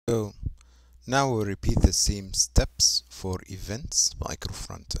So now we'll repeat the same steps for events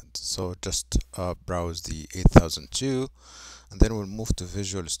micro-frontend. So just browse the 8002 and then we'll move to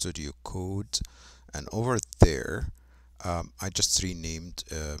Visual Studio Code, and over there I just renamed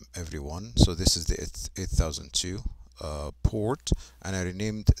everyone. So this is the 8002 port, and I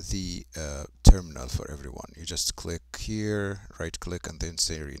renamed the terminal for everyone. You just click here, right click, and then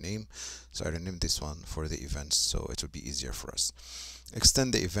say rename. So I renamed this one for the events, so it will be easier for us.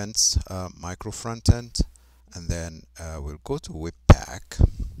 Extend the events micro frontend, and then we'll go to Webpack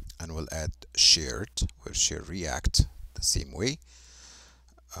and we'll add shared. We'll share React the same way.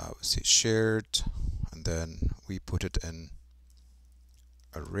 We'll say shared, and then we put it in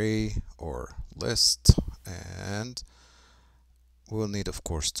array or list, and we'll need, of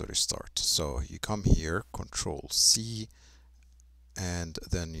course, to restart. So you come here, Control C, and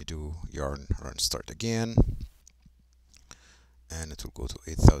then you do yarn run start again, and it will go to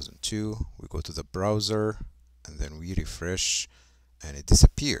 8002. We go to the browser, and then we refresh, and it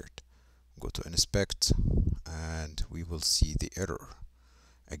disappeared. Go to inspect, and we will see the error.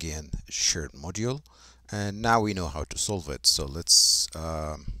 Again, shared module, and now we know how to solve it. So let's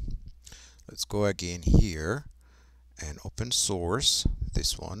go again here and open source.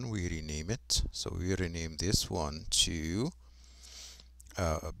 This one we rename it. So we rename this one to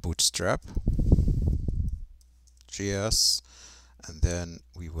Bootstrap JS, and then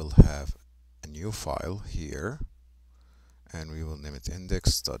we will have a new file here, and we will name it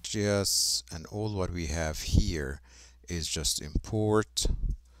index.js, and all what we have here is just import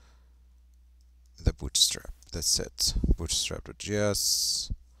the bootstrap. That's it,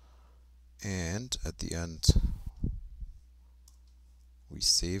 bootstrap.js, and at the end we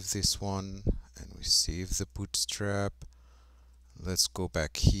save this one and we save the bootstrap. Let's go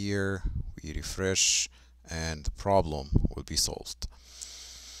back here, we refresh, and the problem will be solved.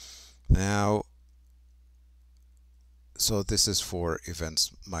 Now, so this is for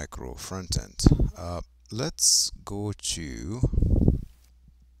events micro frontend. Let's go to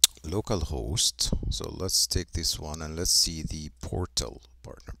localhost. So let's take this one and let's see the portal,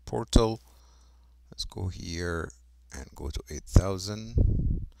 partner portal. Let's go here and go to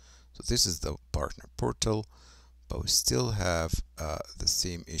 8000. So this is the partner portal, but we still have the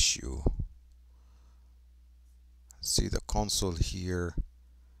same issue. See the console here,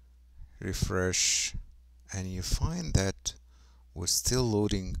 refresh, and you find that we're still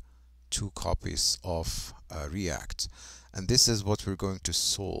loading 2 copies of React, and this is what we're going to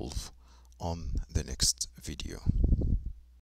solve on the next video.